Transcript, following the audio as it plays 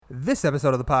This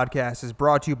episode of the podcast is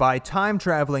brought to you by time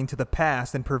traveling to the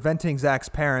past and preventing Zach's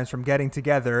parents from getting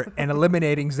together and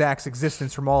eliminating Zach's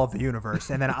existence from all of the universe.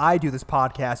 And then I do this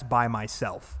podcast by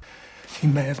myself. He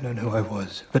may have known who I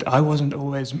was, but I wasn't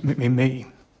always me.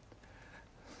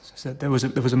 So there was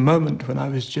a moment when I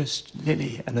was just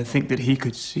Lili, and I think that he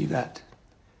could see that.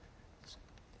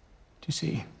 Do you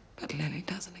see? But Lili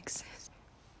doesn't exist.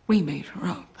 We made her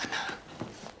up. I know.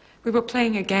 We were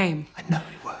playing a game. I know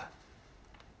we were.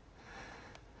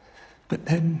 But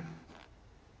then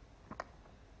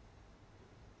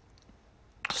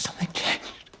something changed.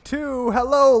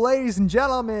 Hello, ladies and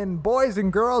gentlemen, boys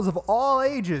and girls of all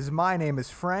ages. My name is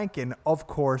Frank, and of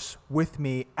course, with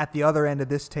me at the other end of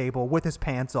this table, with his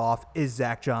pants off, is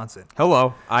Zach Johnson.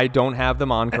 Hello. I don't have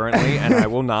them on currently, and I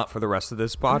will not for the rest of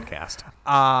this podcast.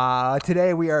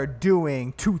 Today we are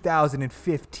doing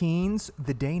 2015's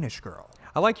The Danish Girl.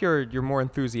 I like your more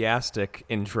enthusiastic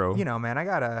intro. You know, man, I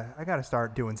gotta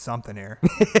start doing something here.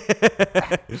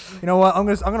 You know what? I'm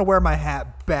gonna wear my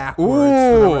hat backwards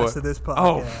for the rest of this podcast.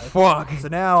 Oh fuck! So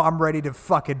now I'm ready to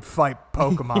fucking fight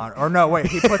Pokemon. Or no, wait,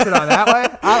 he puts it on that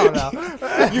way? I don't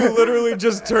know. You literally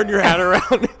just turn your hat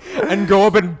around and go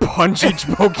up and punch each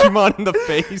Pokemon in the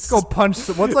face. Go punch.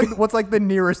 What's like the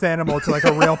nearest animal to like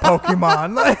a real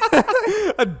Pokemon?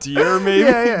 A deer, maybe?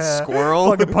 Yeah. Squirrel.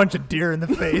 Fucking punch a deer in the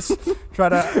face. Try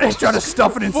to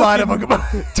stuff it inside of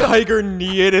a tiger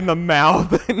knee it in the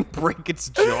mouth and break its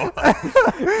jaw.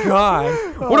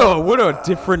 God, what a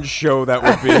different show that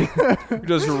would be. You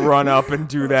just run up and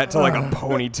do that to like a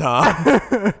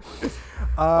ponyta.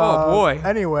 Oh boy.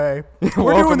 Anyway, we're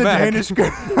Welcome doing The back. Danish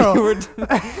Girl.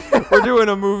 We're doing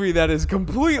a movie that is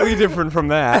completely different from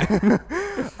that.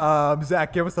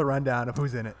 Zach, give us the rundown of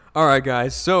who's in it. All right,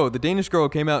 guys. So, The Danish Girl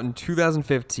came out in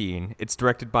 2015. It's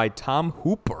directed by Tom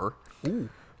Hooper. Ooh.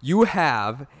 You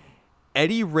have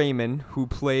Eddie Raymond, who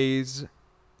plays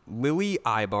Lili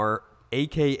Einar,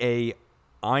 a.k.a.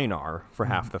 Einar, for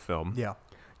half the film. Yeah.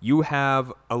 You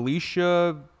have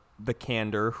Alicia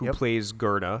Vikander, who plays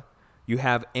Gerde. You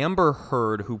have Amber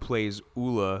Heard, who plays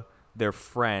Ulla, their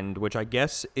friend, which I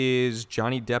guess is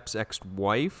Johnny Depp's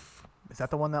ex-wife. Is that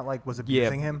the one that like was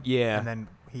abusing him? Yeah. And then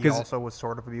he also was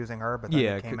sort of abusing her, but then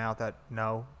it came out that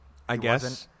no, I guess.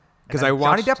 wasn't. Because I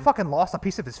watched... Johnny Depp fucking lost a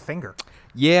piece of his finger.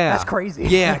 Yeah. That's crazy.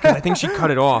 Yeah, because I think she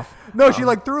cut it off. No, she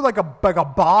like threw like a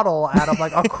bottle at him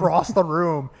like across the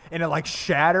room, and it like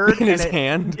shattered in his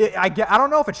hand. I don't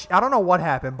know if I don't know what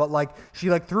happened, but like she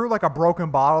like threw like a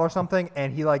broken bottle or something,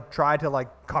 and he like tried to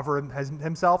like cover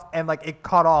himself, and like it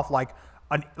cut off like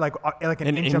an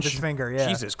inch of his finger. Yeah.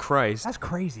 Jesus Christ. That's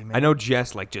crazy, man. I know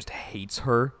Jess like just hates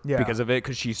her because of it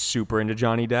because she's super into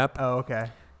Johnny Depp. Oh, okay.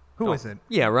 Who isn't?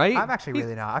 Yeah, right? I'm actually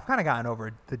really not. I've kind of gotten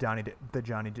over the Johnny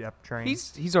Depp train.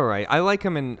 He's all right. I like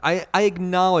him, and I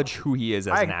acknowledge who he is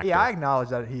as an actor. Yeah, I acknowledge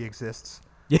that he exists.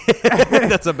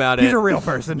 That's about it. He's a real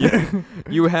person.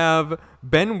 You have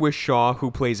Ben Whishaw, who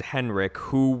plays Henrik,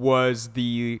 who was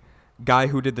the guy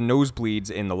who did the nosebleeds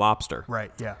in The Lobster.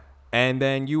 Right, yeah. And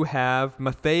then you have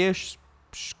Matthias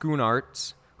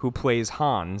Schoenaerts, who plays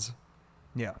Hans.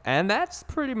 Yeah. And that's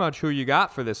pretty much who you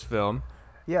got for this film.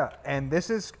 Yeah, and this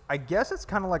is, I guess it's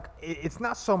kind of like, it's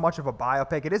not so much of a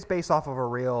biopic. It is based off of a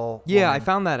real Yeah, woman. I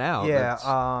found that out.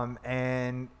 Yeah,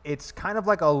 and it's kind of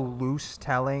like a loose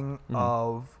telling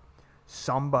of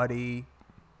somebody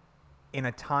in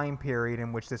a time period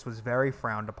in which this was very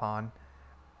frowned upon,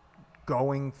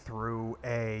 going through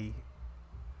a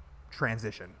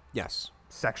transition. Yes.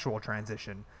 Sexual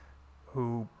transition,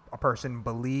 who a person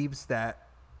believes that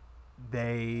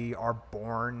they are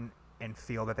born and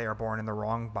feel that they are born in the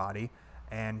wrong body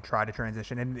and try to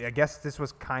transition. And I guess this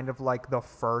was kind of like the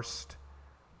first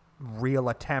real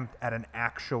attempt at an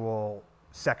actual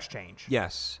sex change.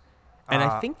 Yes. And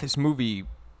I think this movie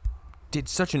did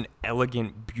such an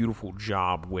elegant, beautiful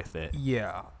job with it.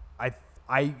 Yeah.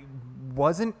 I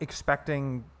wasn't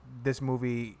expecting this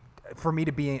movie for me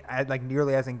to be like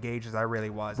nearly as engaged as I really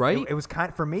was. Right? It was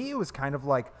for me, it was kind of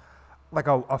like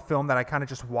a film that I kind of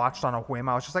just watched on a whim.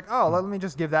 I was just like, oh, let me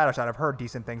just give that a shot. I've heard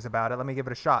decent things about it. Let me give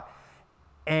it a shot.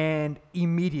 And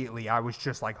immediately I was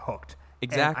just like hooked.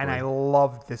 Exactly. And I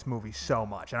loved this movie so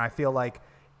much. And I feel like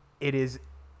it is,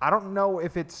 I don't know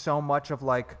if it's so much of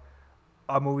like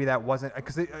a movie that wasn't,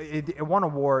 because it won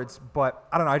awards, but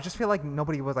I don't know. I just feel like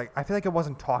nobody was like, I feel like it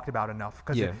wasn't talked about enough.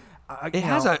 Cause it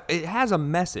has a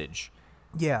message.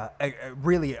 Yeah, a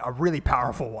really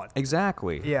powerful one.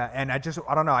 Exactly. Yeah, and I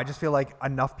don't know. I just feel like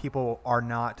enough people are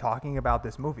not talking about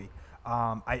this movie.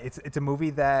 It's a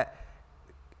movie that,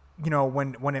 you know,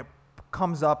 when it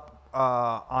comes up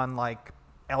on like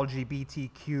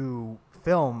LGBTQ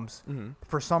films,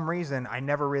 for some reason, I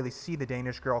never really see the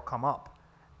Danish Girl come up.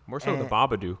 More so the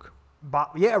Babadook.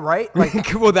 Yeah, right?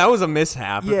 Like, Well, that was a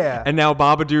mishap. Yeah. And now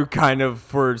Babadook kind of,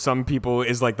 for some people,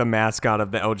 is like the mascot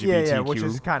of the LGBTQ. yeah, which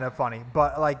is kind of funny.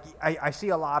 But, like, I see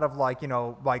a lot of, like, you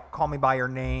know, like Call Me By Your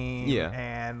Name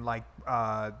and, like,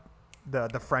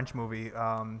 the French movie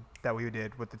that we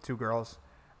did with the two girls.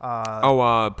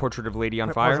 Portrait of a Lady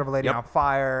on Fire? Portrait of a Lady on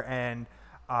Fire and,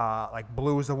 like,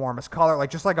 Blue is the Warmest Color. Like,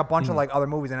 just, like, a bunch of, like, other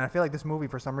movies. And I feel like this movie,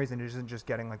 for some reason, isn't just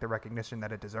getting, like, the recognition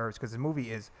that it deserves. Because the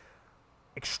movie is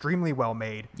extremely well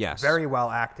made, very well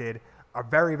acted, a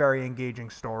very, very engaging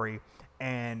story.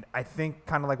 And I think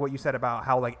kind of like what you said about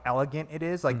how, like, elegant it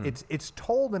is, like, it's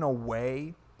told in a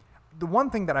way. The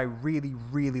one thing that I really,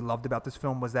 really loved about this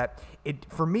film was that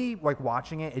for me, like,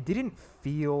 watching it didn't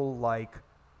feel like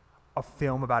a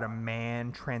film about a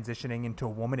man transitioning into a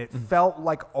woman. It felt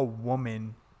like a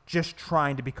woman just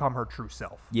trying to become her true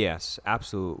self. Yes,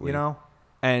 absolutely. You know?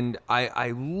 And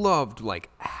I loved,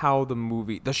 like, how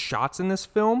the shots in this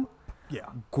film,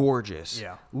 gorgeous.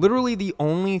 Yeah. Literally the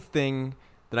only thing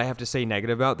that I have to say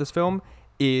negative about this film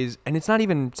is, and it's not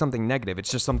even something negative,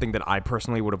 it's just something that I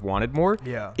personally would have wanted more,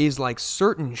 is, like,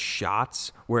 certain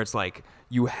shots where it's, like,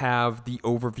 you have the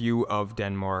overview of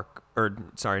Denmark, or,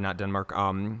 sorry, not Denmark,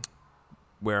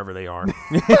 wherever they are.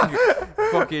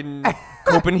 Fucking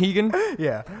Copenhagen.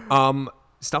 Yeah.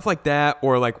 Stuff like that,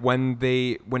 or like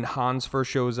when Hans first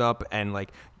shows up and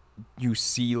like you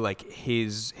see like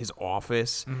his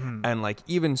office, and like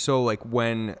even so like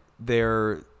when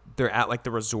they're at like the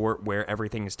resort where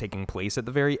everything is taking place at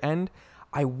the very end,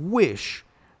 I wish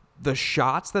the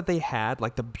shots that they had,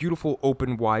 like the beautiful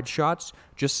open wide shots,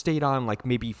 just stayed on like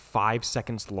maybe 5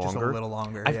 seconds longer. Just a little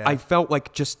longer. I felt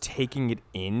like just taking it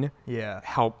in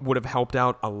would have helped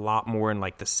out a lot more in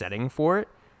like the setting for it.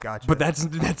 Gotcha. But that's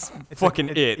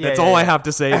fucking it. That's all I have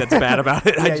to say that's bad about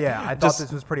it. I thought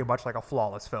this was pretty much like a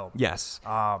flawless film. Yes.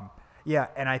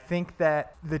 And I think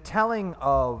that the telling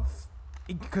of,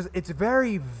 because it's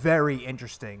very, very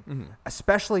interesting,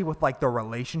 especially with like the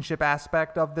relationship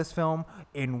aspect of this film,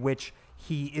 in which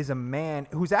he is a man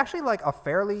who's actually like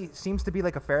seems to be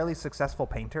like a fairly successful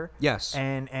painter. Yes.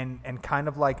 And kind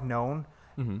of like known.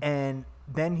 And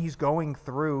then he's going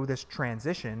through this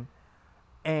transition.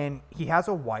 And he has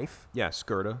a wife. Yes,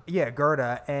 Gerde. Yeah,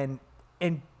 Gerde.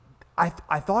 And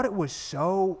I thought it was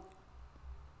so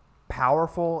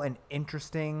powerful and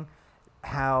interesting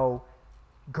how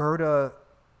Gerde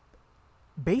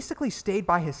basically stayed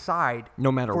by his side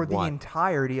no matter for what. the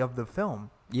entirety of the film.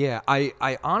 Yeah,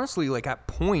 I honestly, like, at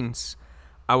points,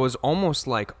 I was almost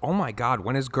like, oh my God,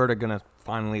 when is Gerde gonna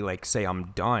finally like say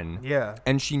I'm done? Yeah.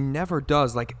 And she never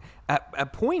does. Like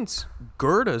at points,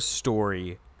 Gerde's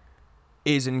story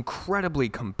is incredibly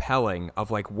compelling of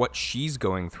like what she's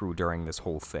going through during this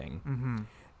whole thing.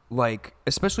 Like,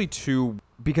 especially too,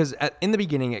 because in the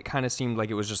beginning it kind of seemed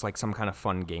like it was just like some kind of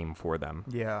fun game for them.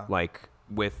 Yeah. Like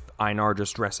with Einar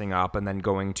just dressing up and then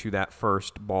going to that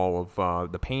first ball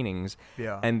of the paintings.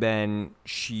 Yeah. And then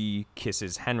she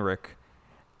kisses Henrik.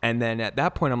 And then at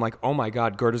that point I'm like, oh my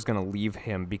God, Gerda's going to leave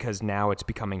him because now it's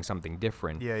becoming something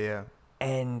different. Yeah, yeah.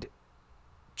 And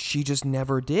she just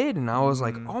never did, and I was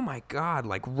like, "Oh my God,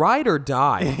 like ride or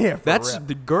die." Yeah, that's real.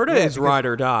 the Gerde is ride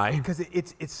or die. Because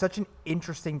it's such an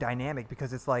interesting dynamic,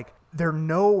 because it's like they're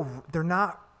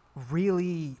not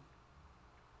really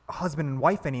husband and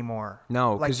wife anymore.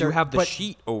 No, like because you have the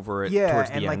sheet over it. Yeah, towards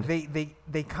the and end. like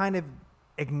they kind of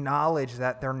acknowledge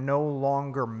that they're no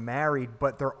longer married,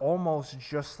 but they're almost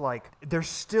just like there's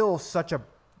still such a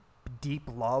deep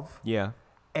love. Yeah.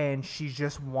 And she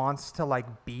just wants to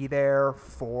like be there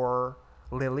for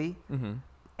Lili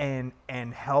and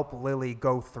help Lili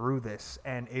go through this.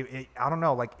 And it I don't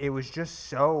know, like it was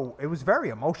very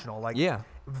emotional, like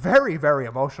very, very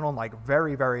emotional, and like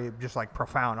very, very just like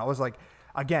profound. I was like,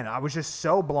 again, I was just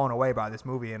so blown away by this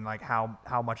movie and like how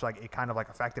much like it kind of like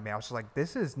affected me. I was just like,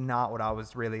 this is not what I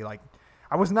was really like.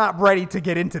 I was not ready to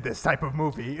get into this type of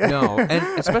movie. No,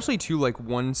 and especially too, like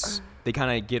once they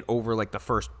kind of get over like the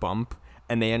first bump.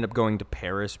 And they end up going to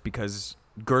Paris because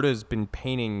Gerda's been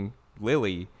painting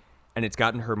Lili, and it's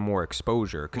gotten her more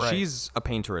exposure because she's a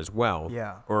painter as well,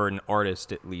 or an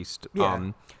artist at least.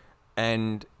 Yeah.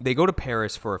 And they go to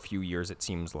Paris for a few years, it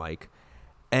seems like,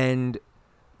 and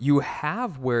you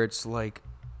have where it's like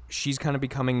she's kind of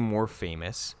becoming more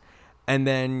famous, and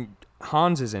then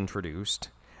Hans is introduced,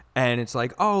 and it's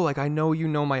like, oh, like I know you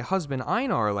know my husband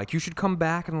Einar, like you should come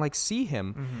back and like see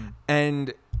him,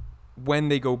 and when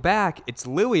they go back, it's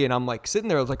Lili, and I'm like sitting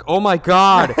there, I was like, oh my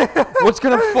God, what's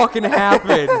gonna fucking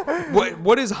happen?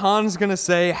 What is Hans gonna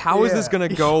say? How is this gonna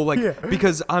go? Like,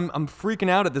 because I'm freaking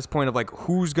out at this point of like,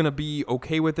 who's gonna be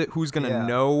okay with it? Who's gonna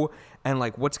know? And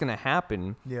like, what's gonna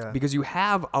happen? Yeah. Because you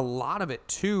have a lot of it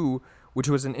too, which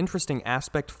was an interesting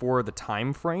aspect for the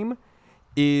time frame,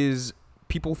 is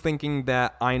people thinking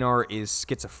that Einar is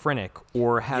schizophrenic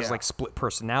or has like split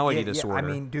personality disorder. I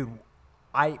mean, dude,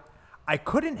 I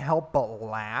couldn't help but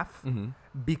laugh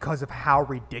because of how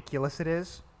ridiculous it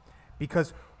is.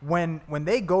 Because when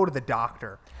they go to the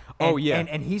doctor, and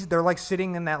they're like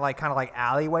sitting in that like kind of like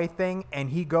alleyway thing, and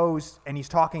he goes and he's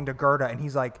talking to Gerde, and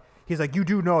he's like, you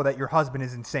do know that your husband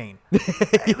is insane.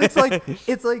 it's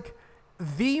like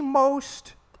the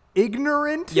most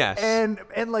ignorant and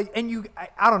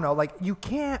I don't know, like you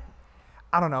can't.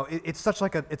 I don't know. It's such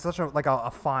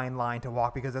a fine line to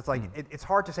walk, because it's like it's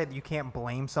hard to say that you can't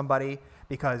blame somebody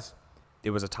because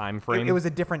it was a time frame. It was a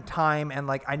different time, and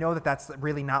like I know that that's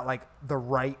really not like the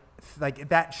right, like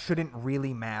that shouldn't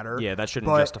really matter. Yeah, that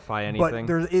shouldn't justify anything.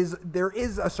 But there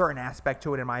is a certain aspect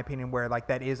to it, in my opinion, where like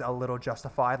that is a little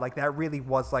justified. Like that really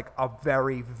was like a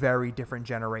very, very different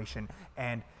generation,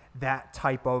 and that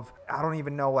type of, I don't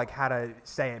even know like how to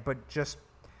say it, but just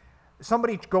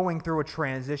somebody going through a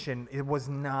transition, it was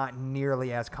not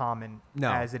nearly as common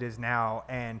as it is now.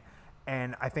 And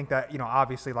I think that, you know,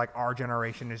 obviously like our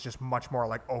generation is just much more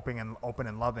like open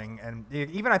and loving. And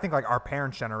even I think like our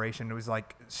parents' generation was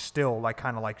like still like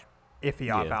kind of like iffy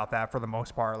about that for the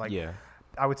most part. Like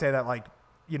I would say that like,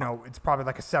 you know, it's probably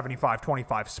like a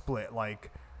 75-25 split,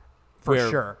 like for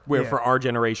sure. Where for our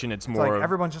generation, it's more like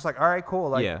everyone's just like, all right, cool,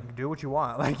 like do what you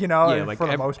want, like, you know, like for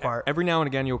the most part. Every now and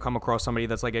again, you'll come across somebody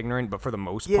that's like ignorant, but for the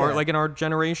most part, like in our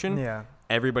generation,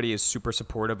 everybody is super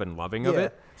supportive and loving of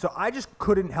it. So I just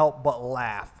couldn't help but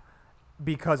laugh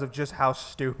because of just how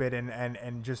stupid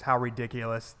and just how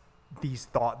ridiculous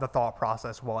the thought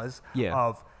process was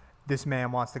of this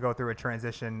man wants to go through a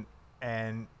transition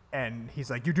and he's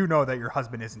like, you do know that your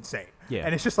husband is insane. Yeah.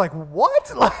 And it's just like,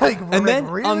 what? Like, and then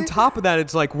really? On top of that,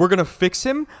 it's like, we're going to fix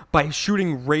him by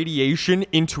shooting radiation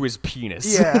into his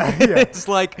penis. Yeah. It's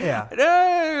like,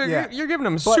 you're giving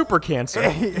him super cancer.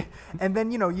 And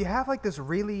then, you know, you have like this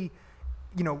really,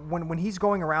 you know, when he's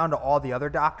going around to all the other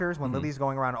doctors, when Lili's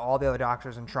going around to all the other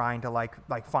doctors and trying to like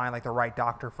find like the right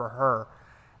doctor for her.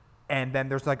 And then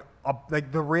there's like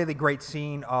the really great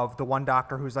scene of the one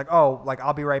doctor who's like, oh, like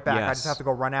I'll be right back. I just have to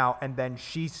go run out. And then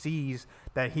she sees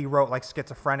that he wrote like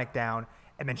schizophrenic down,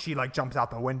 and then she like jumps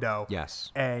out the window.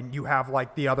 Yes. And you have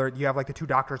like the two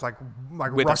doctors like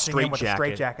with rushing in with a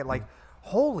straitjacket. Like,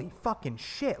 holy fucking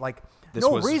shit! Like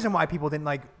reason why people didn't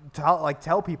like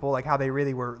tell people like how they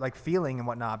really were like feeling and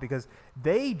whatnot, because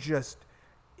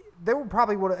it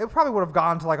probably would have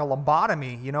gone to like a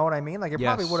lobotomy, you know what I mean? Like it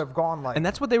probably would have gone like. And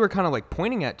that's what they were kind of like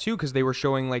pointing at too, because they were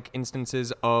showing like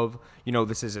instances of, you know,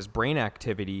 this is his brain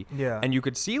activity. Yeah. And you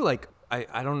could see like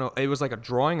I don't know, it was like a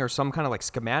drawing or some kind of like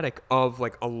schematic of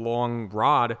like a long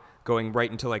rod going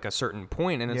right into like a certain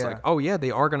point, and it's like, oh yeah,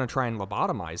 they are gonna try and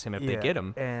lobotomize him if they get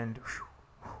him.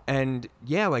 And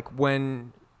yeah, like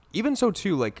when even so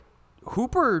too, like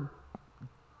Hooper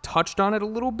touched on it a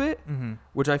little bit,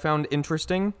 which I found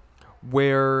interesting,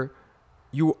 where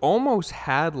you almost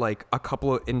had like a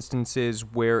couple of instances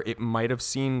where it might have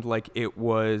seemed like it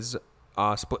was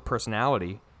a split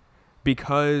personality,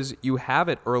 because you have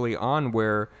it early on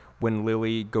where when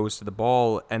Lili goes to the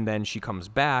ball and then she comes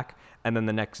back, and then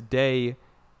the next day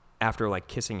after like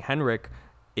kissing Henrik,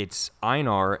 it's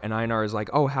Einar, and Einar is like,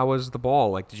 oh, how was the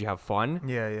ball? Like, did you have fun?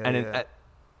 And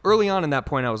early on in that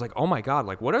point, I was like, oh my God,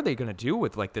 like what are they going to do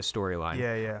with like this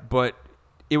storyline? But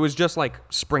it was just like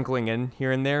sprinkling in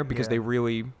here and there, because they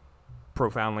really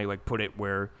profoundly like put it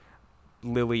where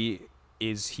Lili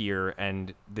is here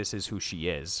and this is who she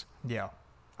is. Yeah.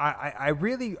 I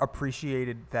really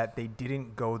appreciated that they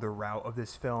didn't go the route of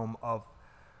this film of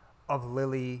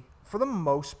Lili. For the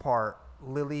most part,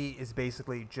 Lili is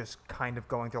basically just kind of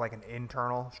going through like an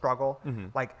internal struggle.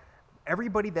 Like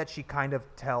everybody that she kind of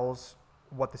tells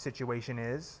what the situation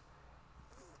is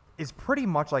pretty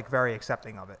much like very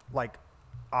accepting of it. Like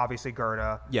obviously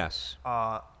Gerde. Yes.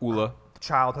 Ulla.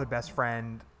 Childhood best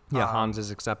friend. Yeah, Hans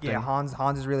is accepting. Yeah,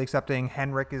 Hans is really accepting.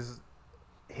 Henrik is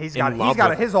he's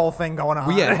got his whole thing going on.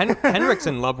 Well, yeah, Henrik's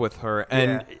in love with her,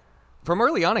 and from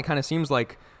early on it kind of seems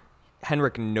like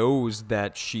Henrik knows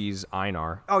that she's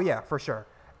Einar. Oh yeah, for sure.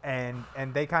 And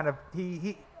they kind of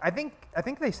I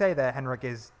think they say that Henrik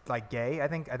is like gay. I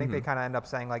think they kind of end up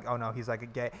saying like, oh no, he's like a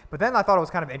gay. But then I thought it was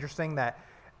kind of interesting that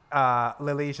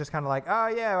Lily's just kind of like, oh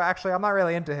yeah, well, actually I'm not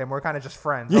really into him. We're kind of just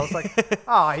friends. I was like,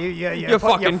 oh, You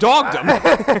fucking dogged him.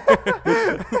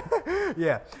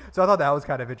 Yeah. So I thought that was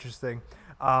kind of interesting.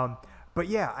 But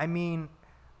yeah, I mean,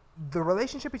 the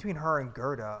relationship between her and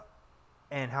Gerda,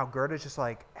 and how Gerda's just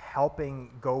like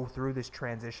helping go through this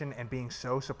transition and being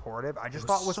so supportive, I just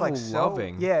thought was so like so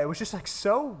loving. Yeah, it was just like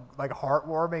so like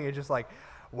heartwarming and just like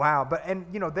wow. But and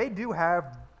you know they do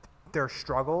have their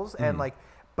struggles and like,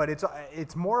 but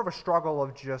it's more of a struggle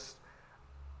of just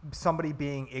somebody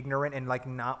being ignorant and like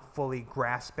not fully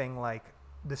grasping like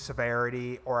the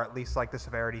severity, or at least like the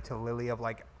severity to Lily of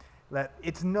like that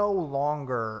it's no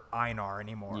longer Einar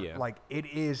anymore. Yeah. Like it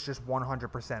is just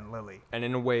 100% Lily. And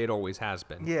in a way, it always has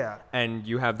been. Yeah. And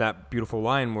you have that beautiful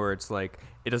line where it's like,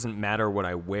 it doesn't matter what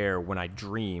I wear when I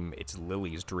dream, it's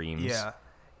Lily's dreams. Yeah.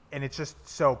 And it's just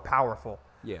so powerful.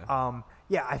 Yeah.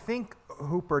 Yeah, I think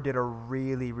Hooper did a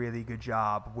really, really good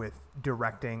job with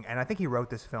directing, and I think he wrote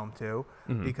this film too,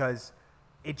 because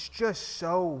it's just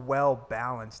so well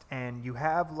balanced, and you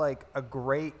have like a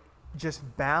great just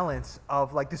balance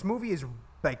of like this movie is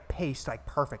like paced like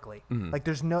perfectly. Like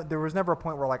there was never a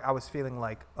point where like I was feeling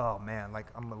like, oh man, like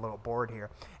I'm a little bored here.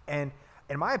 And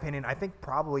in my opinion, I think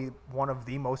probably one of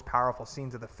the most powerful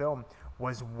scenes of the film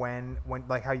was when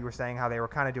like how you were saying how they were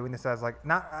kind of doing this as like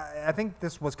not I think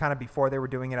this was kind of before they were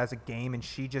doing it as a game, and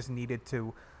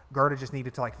Gerda just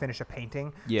needed to like finish a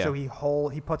painting. Yeah. So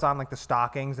he puts on like the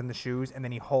stockings and the shoes, and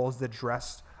then he holds the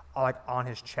dress like on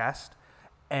his chest,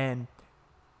 and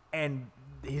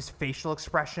his facial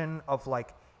expression of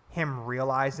like him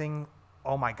realizing,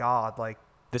 oh my God, like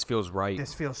This feels right.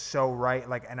 this feels so right.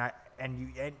 Like,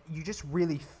 and you just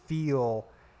really feel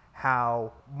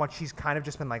how much he's kind of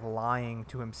just been like lying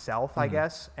to himself, I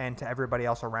guess, and to everybody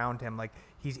else around him. Like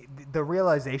the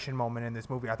realization moment in this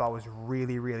movie I thought was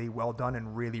really, really well done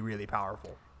and really, really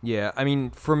powerful. Yeah, I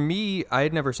mean, for me, I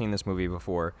had never seen this movie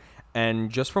before, and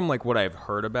just from like what I've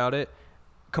heard about it,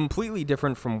 completely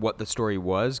different from what the story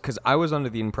was, because I was under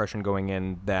the impression going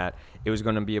in that it was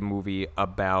going to be a movie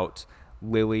about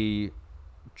Lily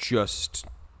just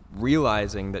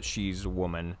realizing that she's a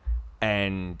woman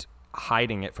and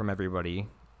hiding it from everybody,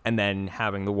 and then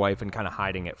having the wife and kind of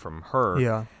hiding it from her.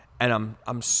 Yeah. And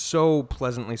I'm so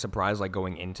pleasantly surprised, like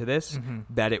going into this,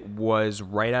 that it was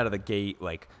right out of the gate,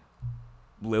 like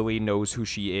Lily knows who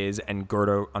she is and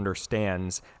Gerda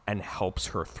understands and helps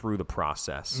her through the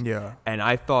process. Yeah. And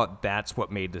I thought that's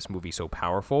what made this movie so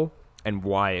powerful and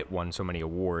why it won so many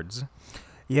awards.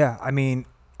 Yeah, I mean,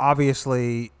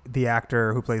 obviously the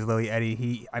actor who plays Lily,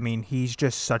 Eddie, he's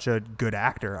just such a good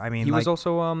actor. I mean, He like, was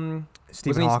also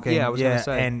Stephen Hawking. Yeah, I was gonna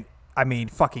say. And I mean,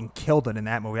 fucking killed it in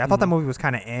that movie. I thought that movie was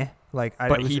kind of Like,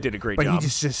 But he did a great job. job. But he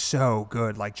just so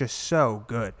good, like just so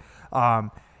good. Yeah,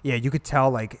 you could tell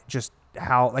like just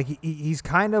how like he's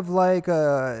kind of like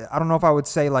I don't know if I would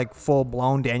say like full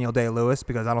blown Daniel Day-Lewis,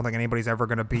 because I don't think anybody's ever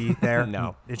gonna be there.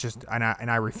 No, it's just and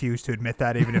I refuse to admit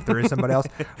that, even if there is somebody else.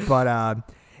 But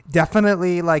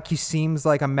definitely like he seems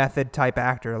like a method type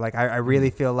actor. Like I really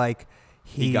feel like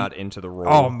he got into the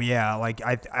role. Oh yeah, like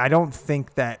I don't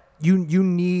think that you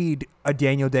need a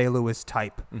Daniel Day-Lewis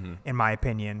type, in my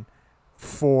opinion,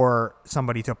 for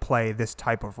somebody to play this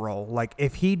type of role. Like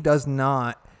if he does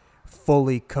not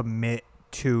fully commit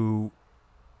to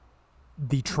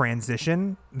the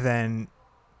transition, then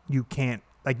you can't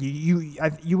like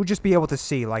you would just be able to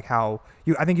see like how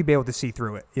I think you'd be able to see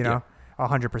through it, you know,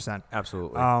 100%.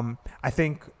 Absolutely. I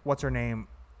think what's her name,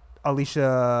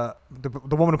 Alicia,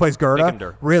 the woman who plays Gerda,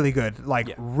 Vikander. really good,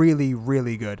 like really,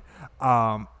 really good.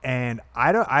 And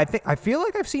I feel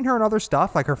like I've seen her in other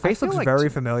stuff. Like her face looks like very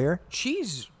familiar.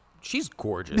 She's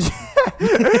gorgeous.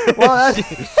 Well,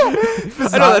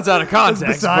 that's I know that's out of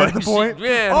context. besides but the point.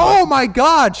 Yeah. Oh my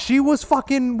God, she was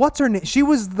fucking what's her name? She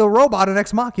was the robot in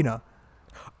Ex Machina.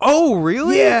 Oh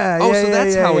really? Yeah. Oh, yeah, so yeah,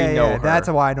 that's yeah, how we yeah, know yeah. her. That's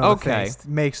how I know Okay. the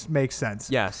face. Makes sense.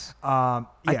 Yes. Yeah.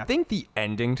 I think the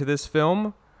ending to this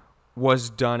film was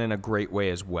done in a great way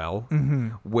as well,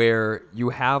 where you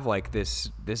have like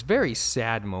this very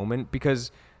sad moment,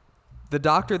 because the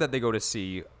doctor that they go to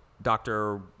see,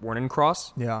 Dr.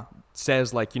 Wernencross, Yeah.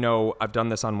 says like, I've done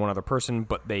this on one other person,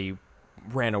 but they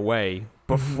ran away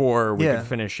before we could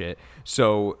finish it.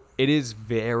 So it is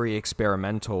very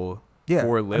experimental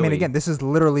for Lily. I mean, again, this is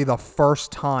literally the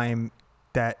first time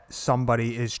that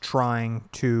somebody is trying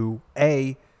to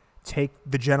take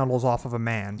the genitals off of a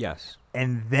man. Yes.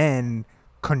 And then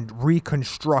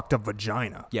reconstruct a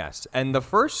vagina. Yes. And the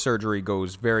first surgery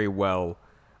goes very well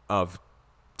of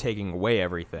taking away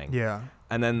everything. Yeah.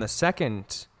 And then the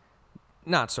second,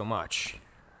 not so much.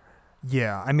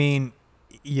 Yeah. I mean,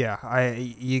 yeah.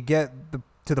 You get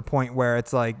to the point where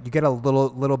it's like you get a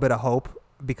little bit of hope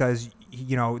because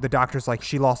the doctor's like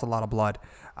she lost a lot of blood,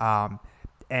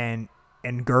 and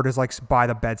Gerda's like by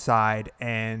the bedside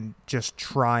and just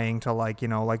trying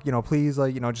to please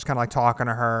just kind of like talking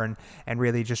to her and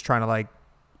really just trying to like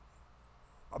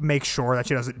make sure that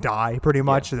she doesn't die pretty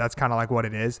much. So that's kind of like what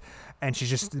it is, and she's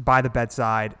just by the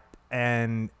bedside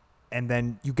and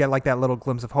then you get like that little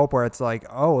glimpse of hope where it's like,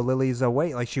 oh, Lily's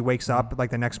awake. Like she wakes up like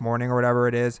the next morning or whatever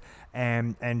it is,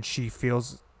 and she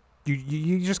feels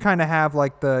you just kind of have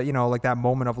like the like that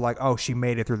moment of like, oh, she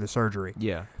made it through the surgery.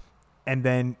 Yeah. And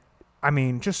then I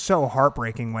mean, just so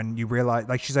heartbreaking when you realize,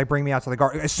 like, she's like, bring me out to the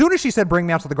garden. As soon as she said, bring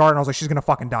me out to the garden, I was like, she's going to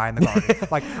fucking die in the garden.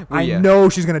 Like, I know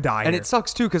she's going to die. And it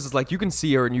sucks, too, because it's like, you can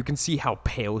see her and you can see how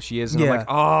pale she is. And I'm like,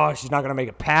 oh, she's not going to make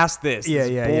it past this.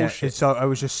 This bullshit. So I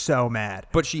was just so mad.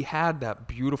 But she had that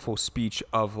beautiful speech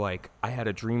of, like, I had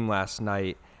a dream last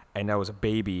night and I was a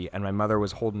baby and my mother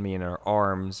was holding me in her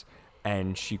arms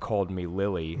and she called me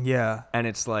Lily. Yeah. And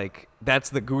it's like, that's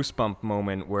the goosebump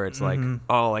moment where it's like,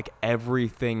 oh, like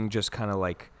everything just kind of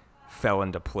like fell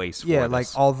into place. Yeah. Like,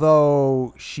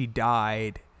 although she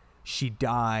died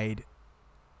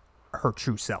her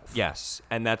true self. Yes.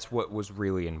 And that's what was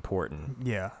really important.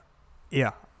 Yeah.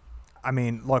 Yeah. I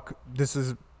mean, look, this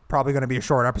is probably going to be a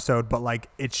short episode, but like,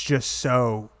 it's just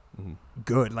so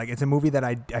good. Like, it's a movie that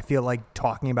I feel like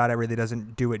talking about it really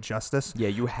doesn't do it justice. Yeah,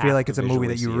 you have I feel like to it's a movie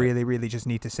that you visually really just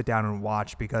need to sit down and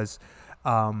watch because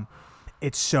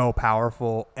it's so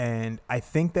powerful, and I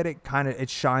think that it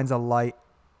shines a light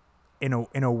in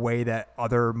a way that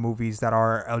other movies that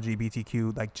are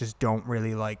LGBTQ like just don't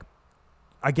really like.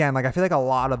 Again, like I feel like a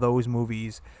lot of those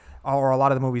movies, or a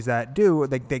lot of the movies that do,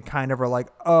 like they kind of are like,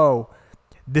 oh,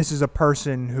 this is a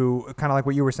person who, kind of like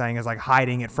what you were saying, is like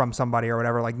hiding it from somebody or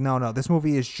whatever. Like, no, this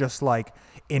movie is just like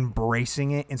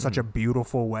embracing it in such a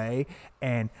beautiful way.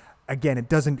 And again, it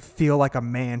doesn't feel like a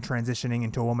man transitioning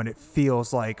into a woman. It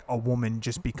feels like a woman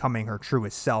just becoming her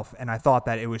truest self. And I thought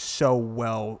that it was so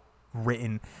well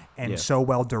written and so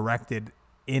well directed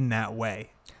in that way.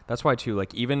 That's why too,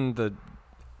 like even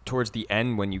towards the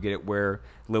end when you get it where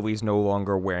Lily's no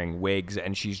longer wearing wigs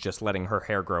and she's just letting her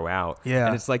hair grow out. Yeah.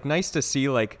 And it's like nice to see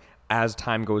like as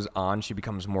time goes on, she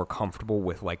becomes more comfortable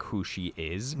with like who she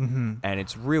is. And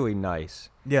it's really nice.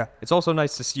 Yeah. It's also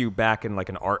nice to see you back in like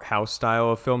an art house style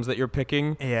of films that you're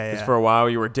picking. Yeah. Because for a while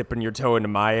you were dipping your toe into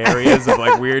my areas of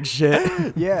like weird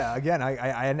shit. Yeah. Again,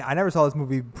 I never saw this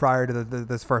movie prior to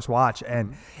this first watch.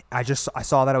 And I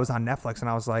saw that it was on Netflix and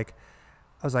I was like,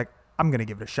 I'm going to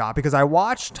give it a shot because I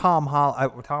watched Tom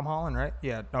Holland, right?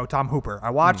 Yeah. No, Tom Hooper.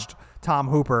 I watched Tom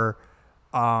Hooper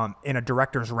in a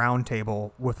director's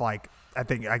roundtable with like,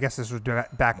 I guess this was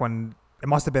back when, it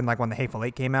must have been like when The Hateful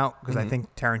Eight came out because I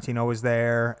think Tarantino was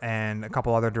there and a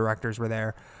couple other directors were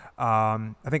there. I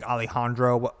think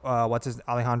Alejandro,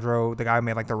 the guy who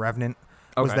made like The Revenant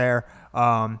was there.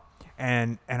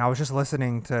 And I was just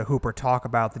listening to Hooper talk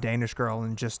about The Danish Girl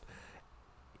and just,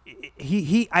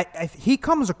 he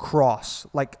comes across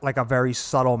like a very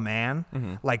subtle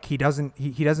man. Like he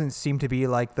doesn't seem to be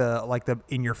like the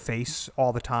in your face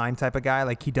all the time type of guy.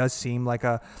 Like he does seem like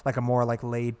a more like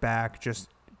laid back, just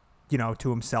to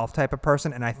himself type of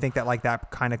person. And I think that like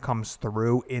that kind of comes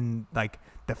through in like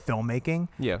the filmmaking.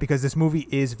 Yeah. Because this movie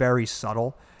is very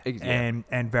subtle and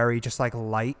very just like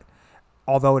light.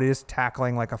 Although it is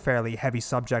tackling like a fairly heavy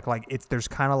subject, like there's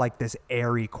kind of like this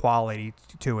airy quality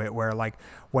to it where like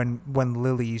when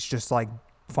Lily's just like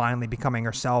finally becoming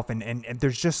herself and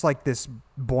there's just like this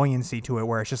buoyancy to it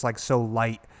where it's just like so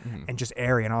light and just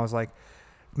airy. And I was like,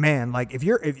 man, like if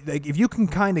you can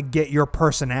kind of get your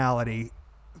personality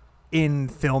in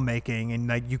filmmaking and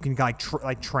like you can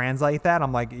like translate that,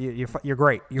 I'm like, you're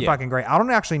great. You're fucking great. I don't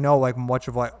actually know like much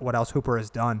of like what else Hooper has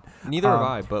done. Neither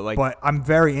have I, but I'm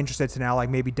very interested to now like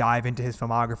maybe dive into his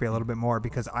filmography a little bit more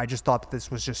because I just thought that this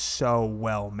was just so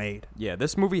well made. Yeah,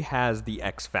 this movie has the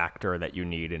X factor that you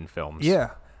need in films. Yeah,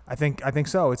 I think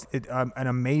so. It's an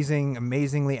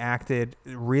amazingly acted,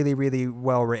 really, really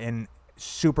well written,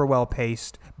 super well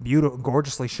paced, beautiful,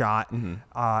 gorgeously shot.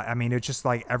 I mean, it's just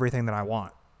like everything that I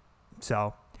want.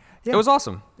 So, yeah. It was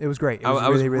awesome. It was great. It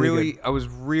was really good. I was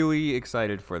really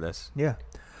excited for this. Yeah.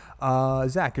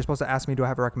 Zach, you're supposed to ask me, do I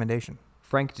have a recommendation?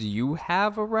 Frank, do you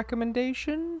have a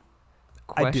recommendation?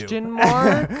 Question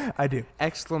mark? I do.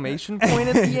 Exclamation point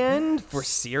at the end for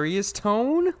serious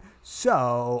tone?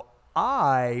 So,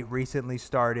 I recently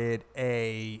started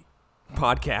a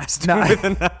podcast.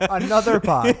 Another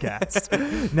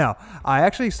podcast. No, I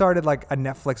actually started like a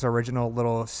Netflix original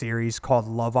little series called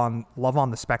Love on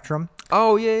the Spectrum.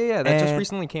 Oh yeah. That just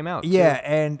recently came out. Yeah, too.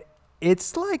 And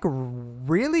it's like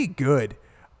really good.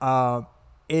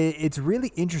 It's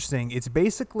really interesting. It's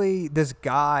basically this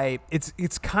guy.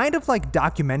 It's kind of like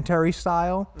documentary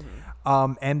style.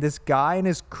 And this guy and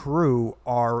his crew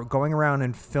are going around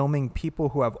and filming people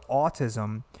who have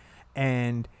autism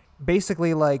and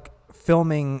basically like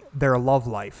filming their love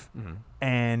life.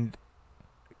 And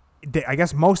I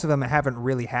guess most of them haven't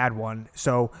really had one.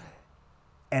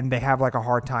 And they have like a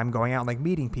hard time going out and like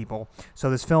meeting people. So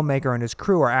this filmmaker and his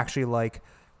crew are actually like,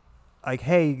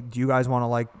 hey, do you guys want to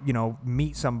like,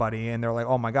 meet somebody? And they're like,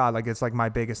 oh my God, like it's like my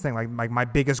biggest thing. Like my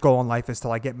biggest goal in life is to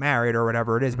like get married or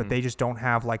whatever it is. But they just don't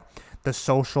have like the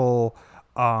social,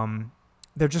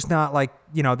 they're just not like,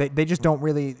 they just don't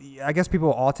really, I guess people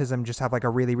with autism just have like a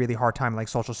really, really hard time in like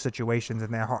social situations.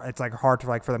 And it's like hard to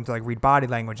like for them to like read body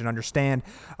language and understand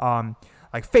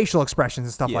like facial expressions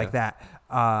and stuff like that.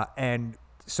 And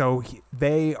so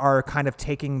they are kind of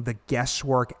taking the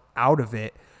guesswork out of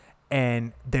it,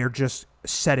 and they're just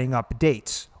setting up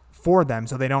dates for them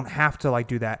so they don't have to like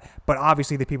do that. But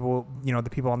obviously the people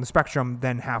on the spectrum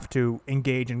then have to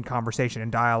engage in conversation and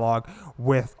dialogue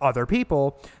with other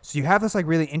people. So you have this like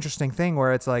really interesting thing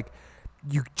where it's like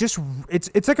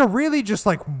it's like a really just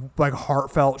like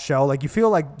heartfelt show. Like you feel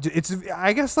like it's,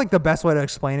 I guess like the best way to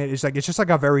explain it is like it's just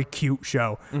like a very cute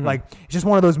show. Like it's just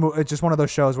one of those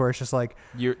shows where it's just like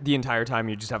the entire time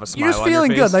you just have a smile. You're just on your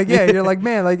feeling face. good. Like you're like,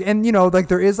 man, like, and like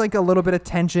there is like a little bit of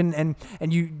tension and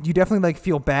you definitely like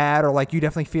feel bad, or like you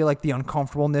definitely feel like the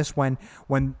uncomfortableness when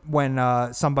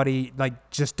somebody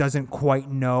like just doesn't quite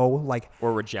know, like,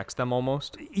 or rejects them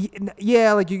almost.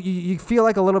 Yeah, like you feel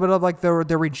like a little bit of like the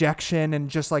rejection and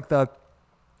just like the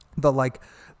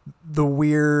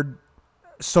weird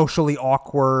socially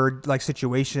awkward like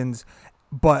situations,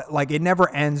 but like it never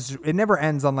ends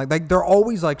on like they're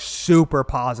always like super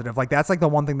positive. Like that's like the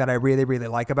one thing that I really, really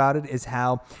like about it is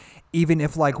how even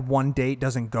if like one date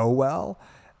doesn't go well,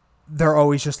 they're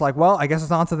always just like, well, I guess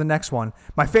it's on to the next one.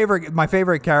 My favorite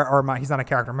character, or he's not a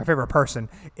character, my favorite person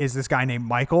is this guy named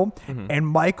Michael. And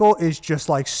Michael is just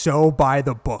like so by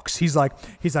the books. He's like,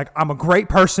 I'm a great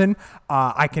person.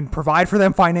 I can provide for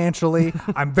them financially.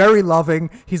 I'm very loving.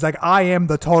 He's like, I am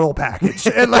the total package.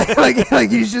 And like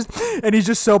he's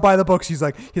just so by the books. He's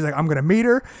like, I'm going to meet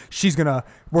her.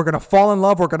 We're going to fall in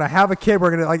love. We're going to have a kid. We're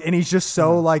going to like, and he's just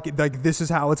so like this is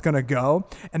how it's going to go.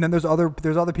 And then there's other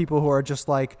people who are just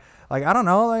like, I don't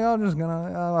know, like I'm just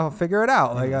gonna figure it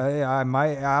out. Like I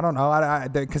don't know,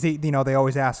 because they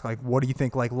always ask like, what do you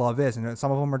think like love is? And some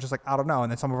of them are just like, I don't know,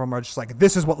 and then some of them are just like,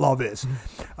 this is what love is.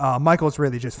 Michael's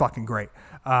really just fucking great.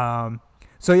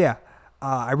 So yeah.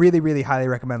 I really, really highly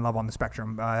recommend Love on the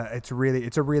Spectrum. It's a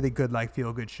really good, like,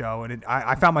 feel good show. And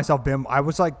I found myself I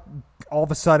was like, all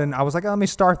of a sudden, I was like, let me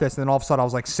start this. And then all of a sudden, I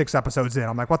was like 6 episodes in.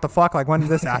 I'm like, what the fuck? Like, when did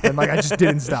this happen? Like, I just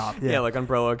didn't stop. Yeah, like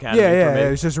Umbrella Academy. Yeah, for me. it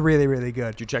was just really, really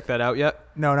good. Did you check that out yet?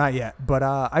 No, not yet. But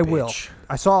I will.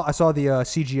 I saw the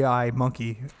CGI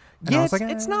monkey. And I was like,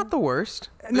 it's not the worst.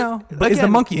 No, but is the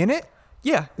monkey in it?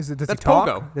 Yeah. Does he That's talk?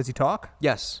 Pogo. Does he talk?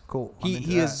 Yes. Cool.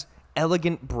 He is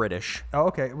elegant British. Oh,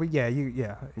 okay. Well, yeah,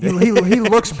 he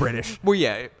looks British. Well,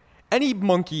 yeah. Any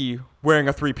monkey wearing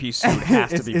a 3-piece suit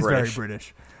has to be It's British. very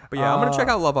British. But yeah, I'm gonna check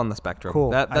out Love on the Spectrum. Cool.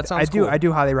 That sounds cool. I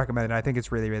do highly recommend it. I think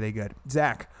it's really, really good.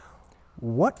 Zach,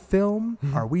 what film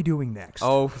are we doing next?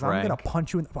 Oh, 'Cause Frank. I'm gonna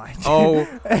punch you in the eye.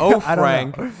 Oh,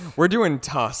 Frank. We're doing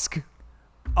Tusk.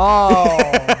 Oh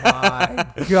my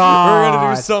god. We're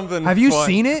gonna do something. Have you fun.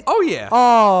 seen it? Oh yeah.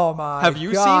 Oh my. Have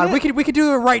you god. seen it? We could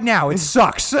do it right now. It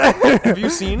sucks. Have you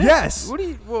seen it? Yes.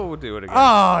 We'll do it again.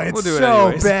 Oh, it's we'll do it so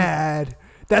anyways. bad.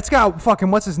 That's got fucking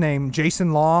what's his name?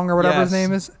 Jason Long or whatever his Yes.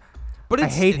 name is. But I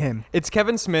hate him. It's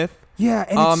Kevin Smith. Yeah,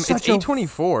 and it's such it's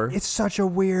A24. It's such a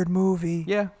weird movie.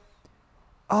 Yeah.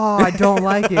 Oh, I don't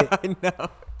like it. I know.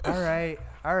 All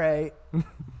right.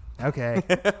 Okay.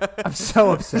 I'm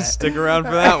so upset. Stick around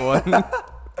for that one.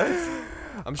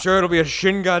 I'm sure it'll be a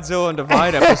Shin Godzilla and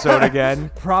Divide episode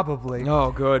again. Probably.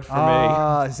 Oh, good for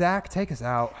me. Zach, take us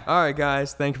out. All right,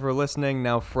 guys. Thank you for listening.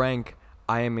 Now, Frank,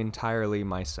 I am entirely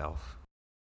myself.